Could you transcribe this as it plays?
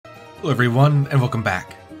Hello everyone, and welcome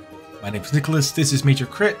back. My name is Nicholas, this is Major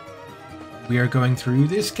Crit. We are going through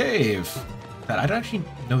this cave. I don't actually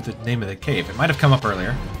know the name of the cave. It might have come up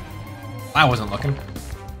earlier. I wasn't looking.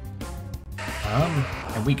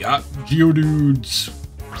 And we got Geodudes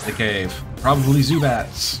in the cave. Probably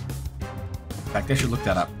Zubats. In fact, I should look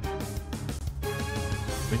that up.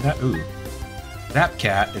 Ooh. That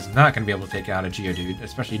cat is not going to be able to take out a Geodude,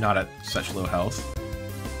 especially not at such low health.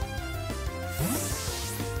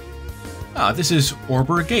 This is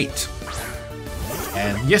Oreburgh Gate.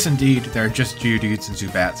 And yes, indeed, there are just Geodudes and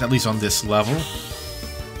Zubats, at least on this level.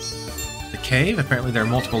 The cave, apparently there are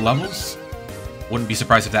multiple levels. Wouldn't be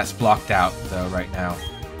surprised if that's blocked out, though, right now.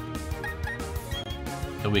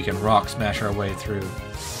 So we can rock smash our way through.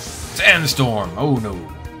 Sandstorm! Oh no.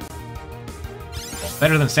 Well,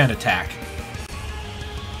 better than Sand Attack.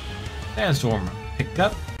 Sandstorm picked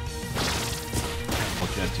up.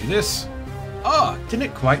 We'll just do this. Oh,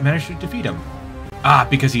 didn't quite manage to defeat him.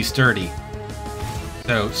 Because he's sturdy.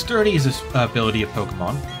 So, sturdy is an ability of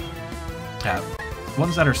Pokemon.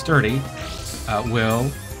 Ones that are sturdy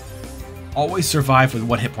will always survive with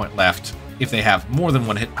one hit point left if they have more than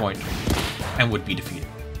one hit point and would be defeated.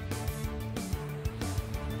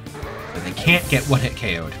 So they can't get one hit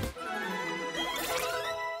KO'd.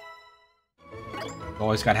 You've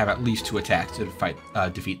always got to have at least 2 attacks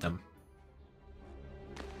to defeat them.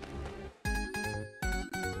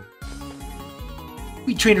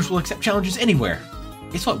 We trainers will accept challenges anywhere.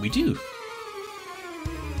 It's what we do.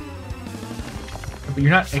 But you're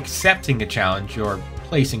not accepting a challenge, you're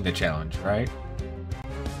placing the challenge, right?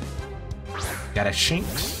 Got a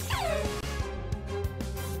Shinx.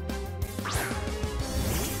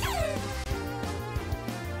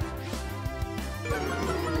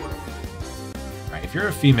 Alright, if you're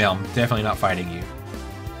a female, I'm definitely not fighting you.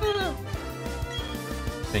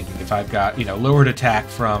 Thinking if I've got, lowered attack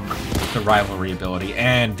from the rivalry ability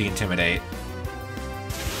and the intimidate.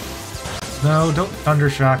 No, don't Thunder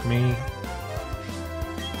Shock me.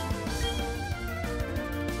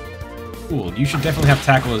 Cool, you should definitely have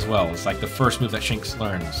Tackle as well. It's like the first move that Shinx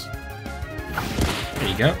learns. There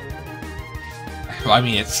you go. Well, I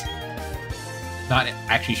mean, it's not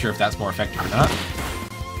actually sure if that's more effective or not.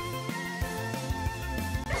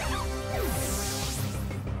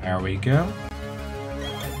 There we go.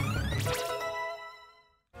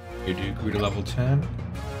 Geodude grew to level 10.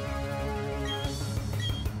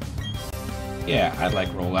 Yeah, I'd like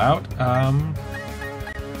rollout.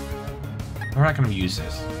 We're not going to use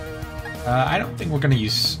this. I don't think we're going to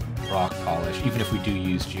use Rock Polish, even if we do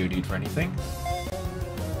use Geodude for anything.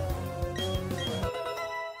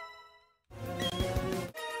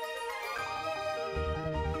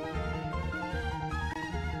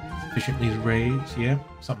 Efficiently raise, yeah,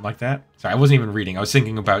 something like that. Sorry, I wasn't even reading. I was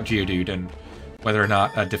thinking about Geodude and whether or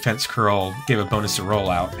not a defense curl gave a bonus to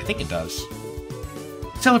rollout. I think it does.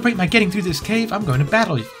 Celebrate my getting through this cave, I'm going to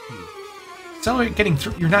battle you. Celebrate getting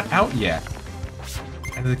through, you're not out yet.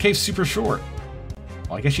 And the cave's super short.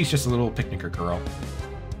 Well, I guess she's just a little picnicker girl.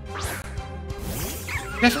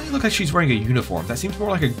 Definitely looks like she's wearing a uniform. That seems more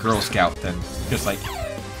like a Girl Scout than just like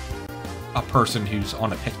a person who's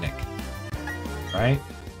on a picnic. Right?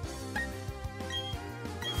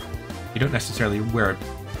 You don't necessarily wear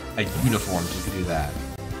a uniform to do that.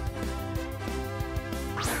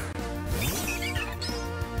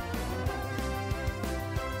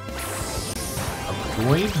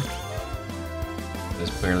 Void. Does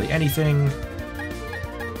barely anything.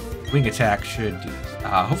 Wing attack should do this.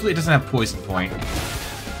 Hopefully it doesn't have poison point.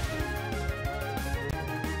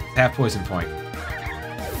 Have poison point.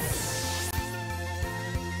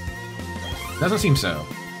 Doesn't seem so.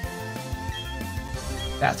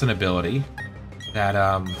 That's an ability that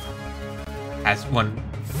as when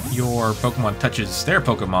your Pokemon touches their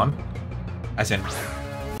Pokemon, as in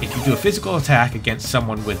if you do a physical attack against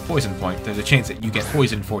someone with poison point, there's a chance that you get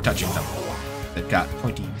poisoned for touching them. They've got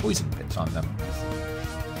pointy poison bits on them.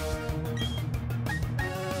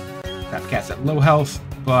 That cat's at low health,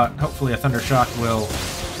 but hopefully a Thunder Shock will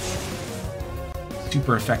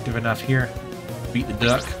super effective enough here. Beat the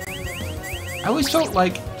duck. I always felt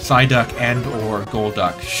like Psyduck and or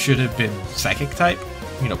Golduck should have been Psychic type,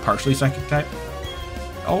 partially Psychic type.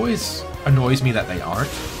 It always annoys me that they aren't.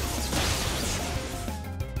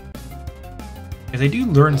 Because they do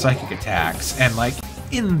learn psychic attacks, and like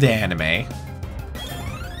in the anime,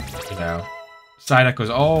 Psyduck was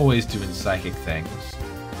always doing psychic things.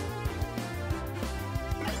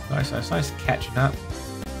 Nice, catching up.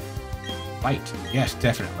 Fight, yes,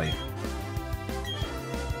 definitely.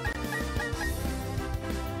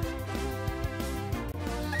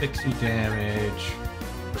 60 damage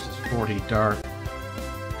versus 40 dark.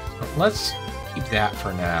 Not let's keep that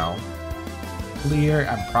for now. Clear,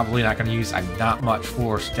 I'm probably not going to use. I'm not much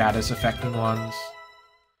for status affecting ones.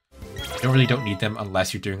 You really don't need them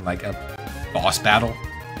unless you're doing like a boss battle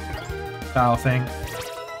style thing.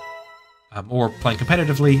 Or playing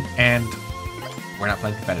competitively, and we're not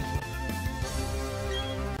playing competitively.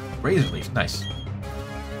 Razor Leaf, nice.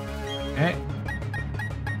 Okay.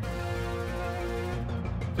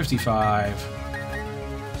 55.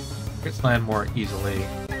 Crits land more easily.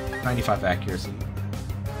 95 accuracy.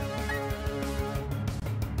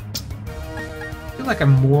 I feel like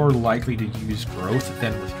I'm more likely to use growth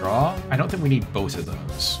than withdraw. I don't think we need both of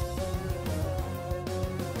those.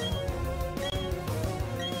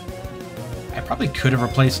 I probably could have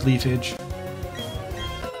replaced leafage.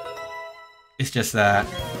 It's just that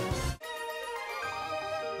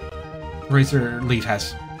Razor Leaf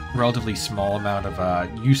has a relatively small amount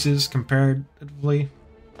of uses comparatively.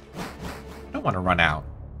 I don't want to run out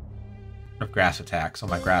of grass attacks on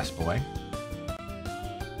my grass boy.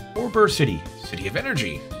 Oreburgh City. City of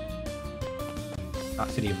Energy. Not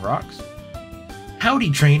City of Rocks.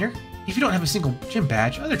 Howdy, trainer. If you don't have a single gym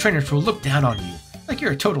badge, other trainers will look down on you. Like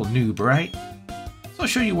you're a total noob, right? So I'll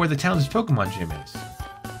show you where the town's Pokemon gym is.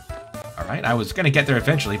 Alright, I was gonna get there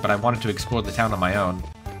eventually, but I wanted to explore the town on my own.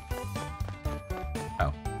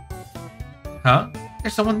 Oh. Huh?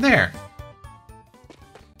 There's someone there!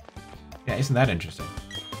 Yeah, isn't that interesting?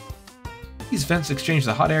 These vents exchange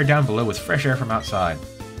the hot air down below with fresh air from outside.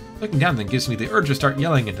 Looking down then gives me the urge to start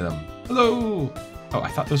yelling into them. Hello! Oh, I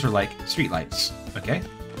thought those were like streetlights. Okay.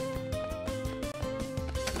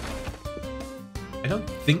 I don't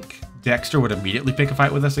think Dexter would immediately pick a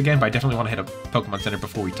fight with us again, but I definitely want to hit a Pokemon Center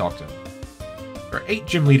before we talk to him. There are 8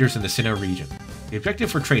 gym leaders in the Sinnoh region. The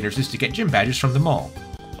objective for trainers is to get gym badges from them all.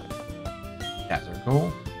 That's our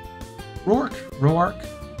goal. Rourke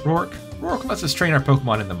lets us train our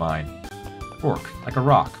Pokemon in the mine. Rourke, like a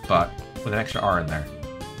rock, but with an extra R in there.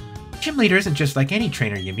 Gym leader isn't just like any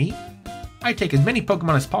trainer you meet. I'd take as many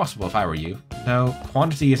Pokemon as possible if I were you. No,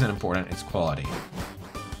 quantity isn't important, it's quality.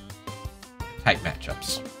 Type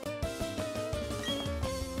matchups.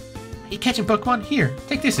 Are you catching Pokemon? Here,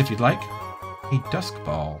 take this if you'd like. A Dusk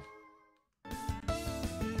Ball.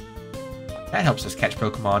 That helps us catch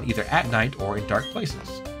Pokemon either at night or in dark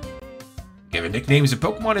places. Giving nicknames to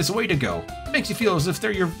Pokemon is the way to go. It makes you feel as if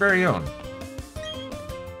they're your very own.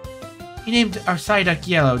 He named our Psyduck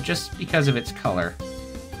yellow just because of its color.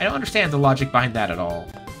 I don't understand the logic behind that at all.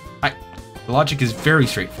 The logic is very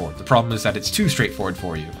straightforward. The problem is that it's too straightforward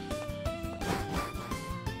for you.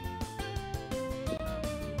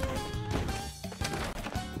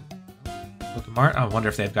 Pokemart, I wonder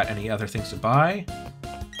if they've got any other things to buy.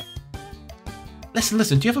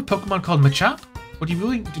 Listen, do you have a Pokemon called Machop? Would you be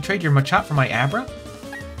willing to trade your Machop for my Abra?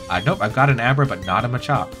 Nope, I've got an Abra, but not a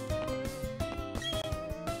Machop.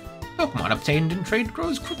 Pokemon obtained in trade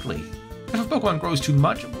grows quickly. If a Pokemon grows too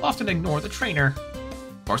much, it will often ignore the trainer.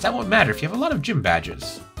 Of course, that won't matter if you have a lot of gym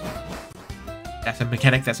badges. That's a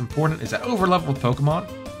mechanic that's important, is that overleveled Pokemon,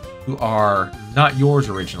 who are not yours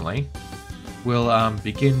originally, will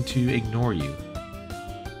begin to ignore you.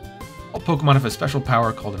 All Pokemon have a special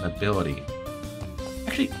power called an ability.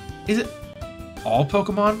 Actually, is it all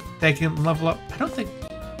Pokemon that can level up? I don't think...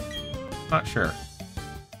 I'm not sure.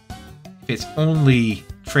 If it's only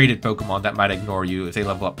traded Pokemon that might ignore you if they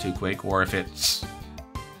level up too quick, or if it's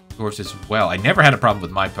yours as well. I never had a problem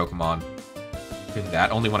with my Pokemon doing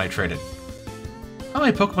that, only when I traded. How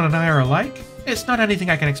my Pokemon and I are alike? It's not anything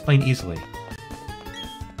I can explain easily.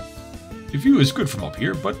 The view is good from up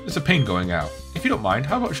here, but it's a pain going out. If you don't mind,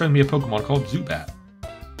 how about showing me a Pokemon called Zubat?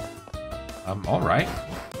 Alright.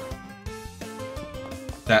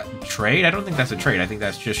 That trade? I don't think that's a trade. I think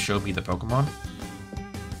that's just show me the Pokemon.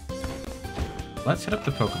 Let's hit up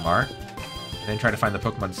the Pokemart, and then try to find the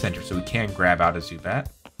Pokemon Center so we can grab out a Zubat.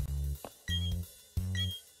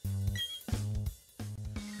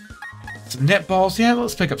 Some net balls. Yeah,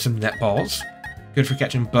 let's pick up some net balls. Good for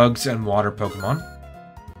catching bugs and water Pokemon.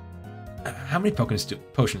 How many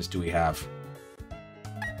potions do we have?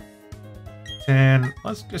 10.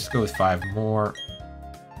 Let's just go with 5 more.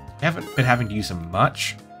 We haven't been having to use them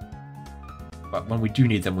much, but when we do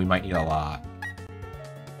need them, we might need a lot.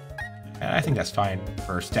 And I think that's fine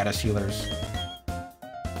for status healers.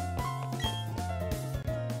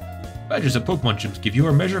 Badges at Pokemon gyms give you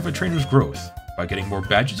a measure of a trainer's growth. By getting more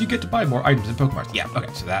badges, you get to buy more items in Pokemarts. Yeah,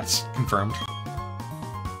 okay, so that's confirmed.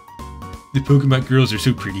 The Pokemon girls are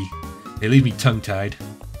so pretty. They leave me tongue-tied.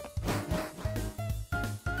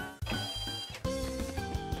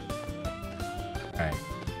 Alright.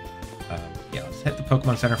 Yeah, let's hit the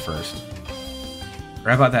Pokemon Center first.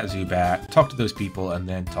 grab out that Zubat, talk to those people, and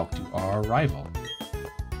then talk to our rival.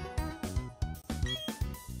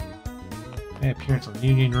 Okay, appearance on the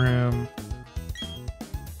Union Room.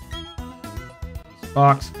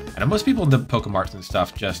 Box. And most people in the Pokemarts and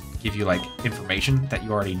stuff just give you like information that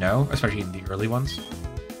you already know, especially in the early ones.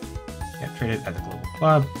 Yeah, traded at the Global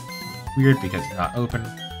Club. Weird because it's not open.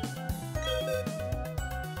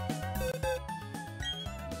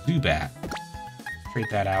 Zubat. Trade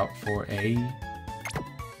that out for a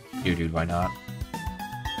Geodude, why not?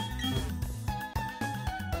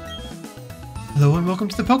 Hello and welcome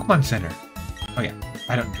to the Pokemon Center. Oh yeah,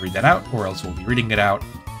 I don't need to read that out, or else we'll be reading it out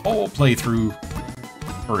all playthrough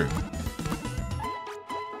through.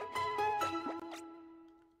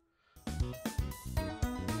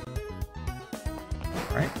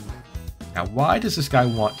 Alright. Now why does this guy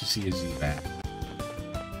want to see a Zubat?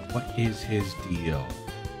 What is his deal?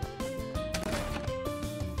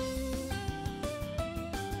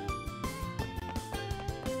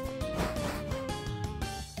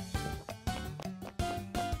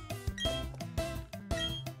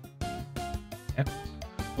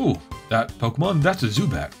 Ooh, that Pokemon, that's a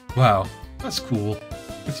Zubat. Wow, that's cool.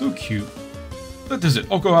 It's so cute. That does it.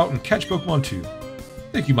 I'll go out and catch Pokemon too.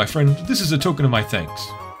 Thank you, my friend. This is a token of my thanks.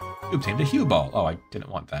 You obtained a heal ball. Oh, I didn't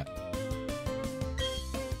want that.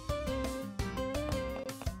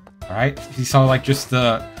 Alright, he saw like just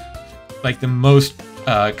the most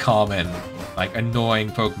common, like annoying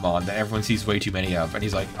Pokemon that everyone sees way too many of, and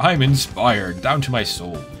he's like, I'm inspired down to my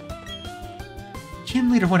soul.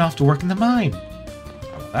 Gym leader went off to work in the mine.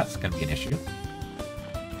 That's going to be an issue.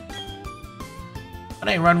 When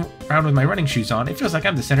I run around with my running shoes on, it feels like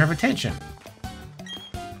I'm the center of attention.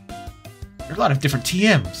 There are a lot of different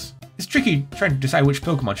TMs. It's tricky trying to decide which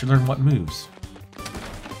Pokemon should learn what moves.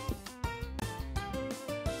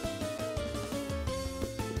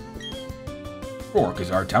 Rourke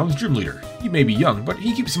is our town's gym leader. He may be young, but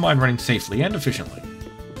he keeps the mine running safely and efficiently.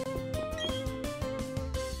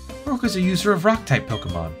 Rourke is a user of Rock-type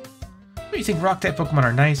Pokemon. Don't you think Rock-type Pokemon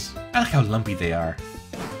are nice? I like how lumpy they are.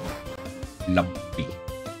 Lumpy.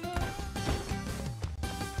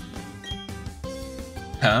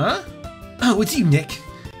 Huh? Oh, it's you, Nick.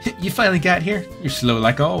 You finally got here? You're slow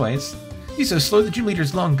like always. He's so slow the gym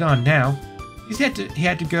leader's long gone now. He had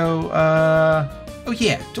to go, oh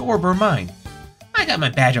yeah, to Oreburgh Mine. I got my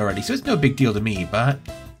badge already, so it's no big deal to me, but...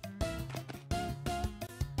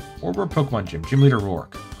 Oreburgh Pokemon Gym, Gym Leader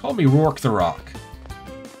Rourke. Call me Rourke the Rock.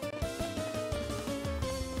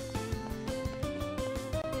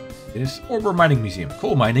 This Oreburgh Mining Museum,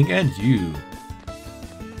 coal mining, and you.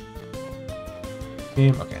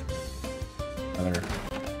 Okay. Another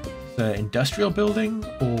the industrial building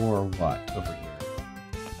or what over here?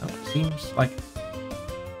 Oh, seems like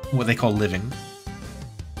what they call living.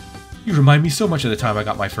 You remind me so much of the time I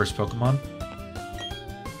got my first Pokemon.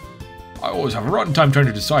 I always have a rotten time trying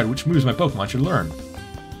to decide which moves my Pokemon should learn.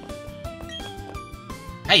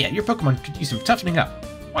 Hey, yeah, your Pokemon could use some toughening up.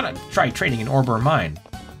 Why not try training in Oreburgh Mine?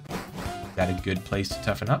 Is that a good place to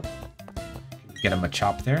toughen up? Get him a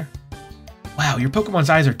chop there. Wow, your Pokemon's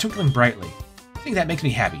eyes are twinkling brightly. I think that makes me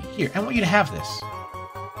happy. Here, I want you to have this.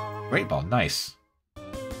 Great ball, nice. You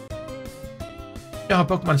know how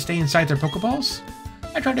Pokemon stay inside their Pokeballs?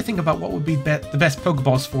 I tried to think about what would be the best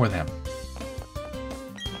Pokeballs for them.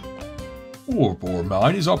 Oreburgh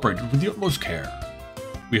Mine is operated with the utmost care.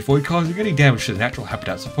 We avoid causing any damage to the natural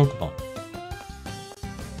habitats of Pokemon.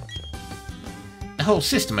 The whole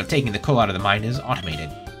system of taking the coal out of the mine is automated.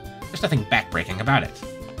 There's nothing backbreaking about it.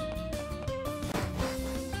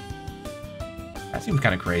 That seems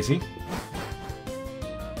kind of crazy.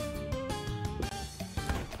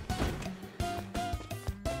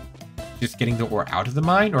 Just getting the ore out of the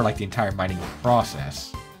mine, or like the entire mining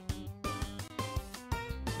process?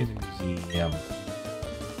 In the museum.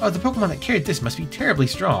 Oh, the Pokemon that carried this must be terribly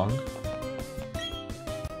strong.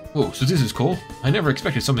 Whoa, so this is cool. I never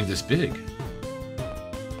expected something this big.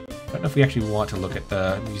 I don't know if we actually want to look at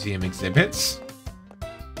the museum exhibits.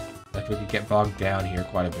 Like we could get bogged down here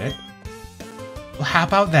quite a bit. Well, how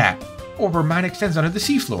about that? Oreburgh Mine extends under the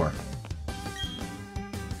seafloor.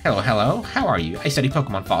 Hello, hello. How are you? I study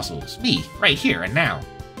Pokemon fossils. Me, right here and now.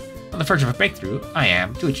 On the verge of a breakthrough, I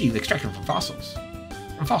am to achieve extraction from fossils.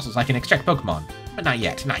 From fossils, I can extract Pokemon, but not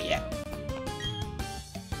yet, not yet.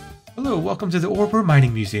 Hello, welcome to the Oreburgh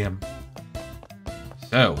Mining Museum.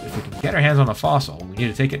 So, if we can get our hands on a fossil, we need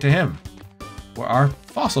to take it to him. For our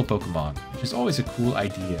fossil Pokemon, which is always a cool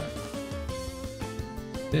idea.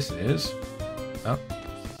 This is... oh,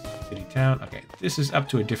 city town. Okay, this is up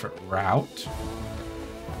to a different route.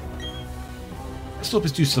 The slope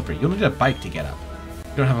is too slippery. You'll need a bike to get up.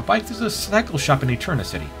 You don't have a bike? There's a cycle shop in Eterna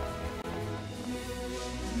City.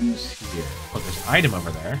 Who's here? Oh, there's an item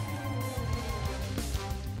over there.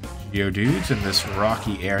 Geodudes in this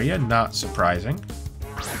rocky area, not surprising.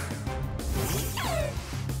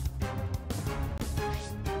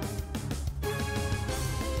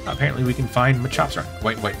 Apparently we can find Machops around.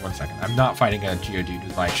 Wait 1 second. I'm not fighting a Geodude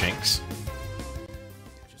with my Shinx.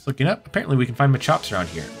 Just looking up. Apparently we can find Machops around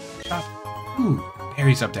here. Machop. Ooh,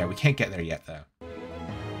 berries up there. We can't get there yet, though.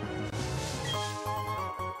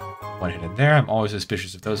 One hit in there. I'm always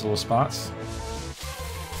suspicious of those little spots.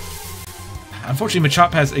 Unfortunately,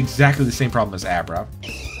 Machop has exactly the same problem as Abra.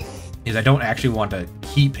 Is I don't actually want to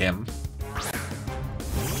keep him.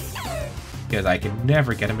 Because I can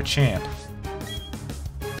never get him a champ.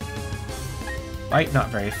 Bite, not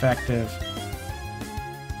very effective.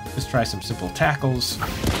 Let's try some simple tackles.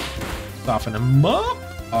 Soften him up.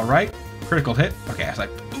 Alright. Critical hit. Okay, I was like,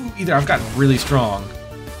 ooh, either I've gotten really strong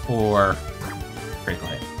or critical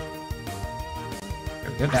hit.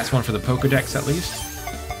 There we go. That's one for the Pokedex at least.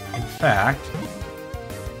 In fact,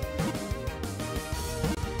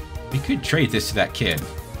 we could trade this to that kid.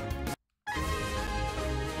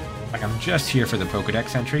 Like, I'm just here for the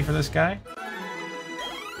Pokedex entry for this guy.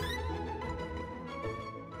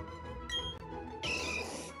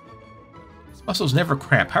 Its muscles never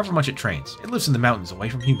cramp, however much it trains. It lives in the mountains, away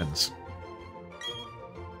from humans.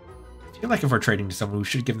 I feel like if we're trading to someone, we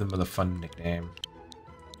should give them a fun nickname.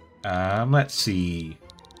 Let's see.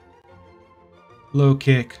 Low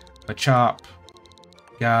kick, Machop,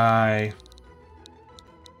 guy.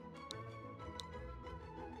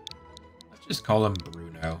 Let's just call him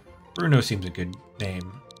Bruno. Bruno seems a good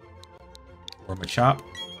name. Or Machop.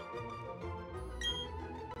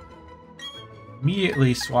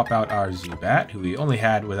 Immediately swap out our Zubat, who we only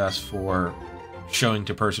had with us for showing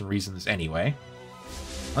to person reasons anyway.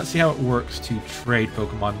 Let's see how it works to trade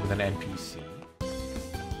Pokemon with an NPC.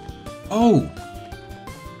 Oh!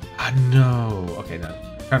 No. Okay, no.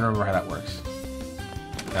 I'm trying to remember how that works.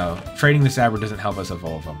 No, trading the Sabra doesn't help us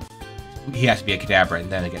evolve him. He has to be a Kadabra and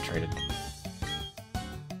then they get traded.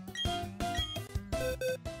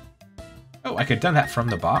 Oh, I could have done that from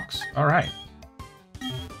the box? Alright.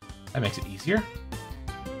 That makes it easier.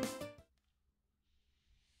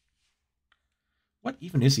 What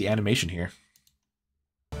even is the animation here?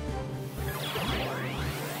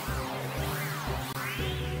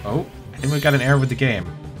 Oh, I think we got an error with the game.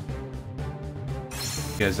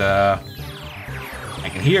 Because, I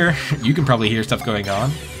can hear, you can probably hear stuff going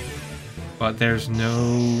on, but there's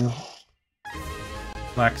no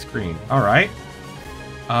black screen. Alright.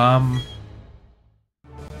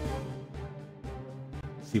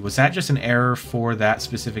 See, was that just an error for that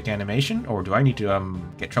specific animation, or do I need to,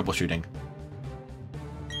 get troubleshooting?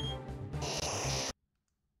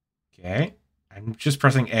 Okay. I'm just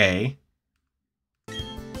pressing A.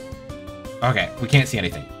 Okay, we can't see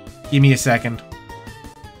anything. Give me a second.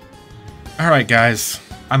 Alright guys,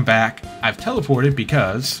 I'm back. I've teleported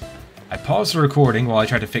because I paused the recording while I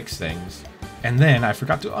tried to fix things, and then I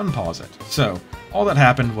forgot to unpause it. So, all that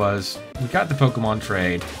happened was, we got the Pokemon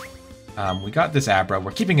trade, we got this Abra, we're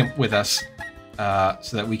keeping it with us,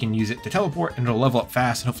 so that we can use it to teleport, and it'll level up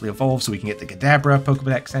fast and hopefully evolve so we can get the Kadabra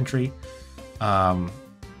Pokedex entry. And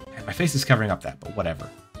my face is covering up that, but whatever.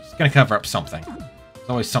 It's gonna cover up something. There's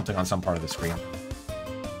always something on some part of the screen.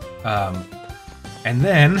 And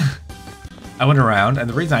then I went around, and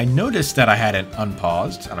the reason I noticed that I hadn't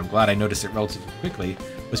unpaused, and I'm glad I noticed it relatively quickly,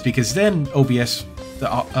 was because then OBS,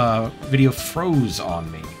 the video froze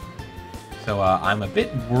on me. So I'm a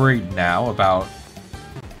bit worried now about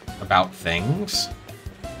things.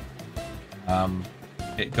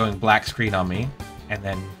 It going black screen on me, and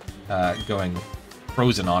then going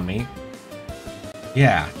frozen on me.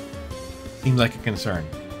 Yeah, seems like a concern.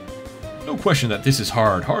 No question that this is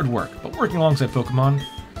hard work, but working alongside Pokemon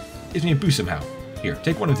gives me a boost somehow. Here,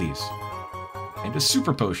 take one of these. And a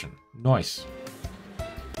super potion. Nice.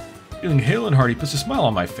 Feeling hale and hearty puts a smile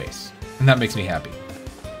on my face, and that makes me happy.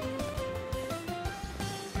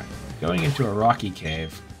 Right, going into a rocky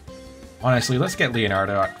cave. Honestly, let's get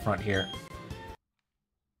Leonardo out front here.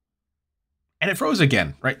 And it froze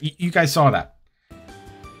again, right? You guys saw that.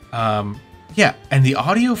 Yeah, and the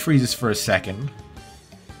audio freezes for a second.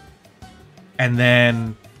 And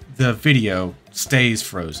then the video stays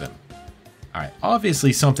frozen. Alright,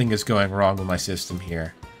 obviously something is going wrong with my system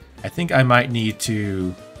here. I think I might need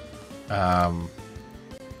to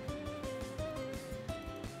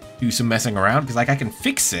do some messing around, because like I can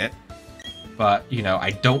fix it, but you know,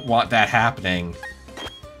 I don't want that happening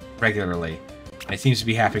regularly. And it seems to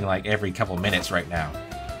be happening like every couple minutes right now.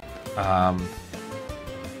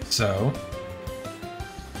 So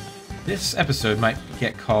This episode might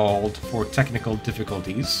get called for technical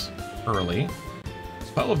difficulties early. This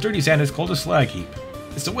pile of dirty sand is called a slag heap.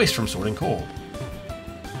 It's the waste from sorting coal.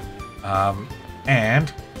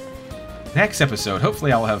 And next episode,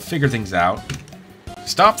 hopefully I'll have figured things out,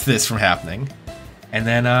 stopped this from happening, and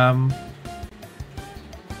then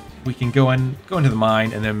we can go into the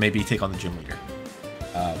mine and then maybe take on the gym leader.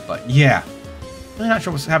 But yeah, really not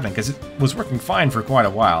sure what's happening because it was working fine for quite a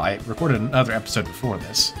while. I recorded another episode before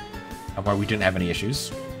this where we didn't have any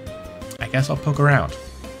issues. I guess I'll poke around.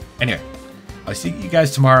 Anyway, I'll see you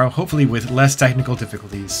guys tomorrow, hopefully with less technical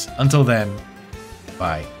difficulties. Until then,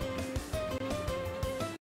 bye.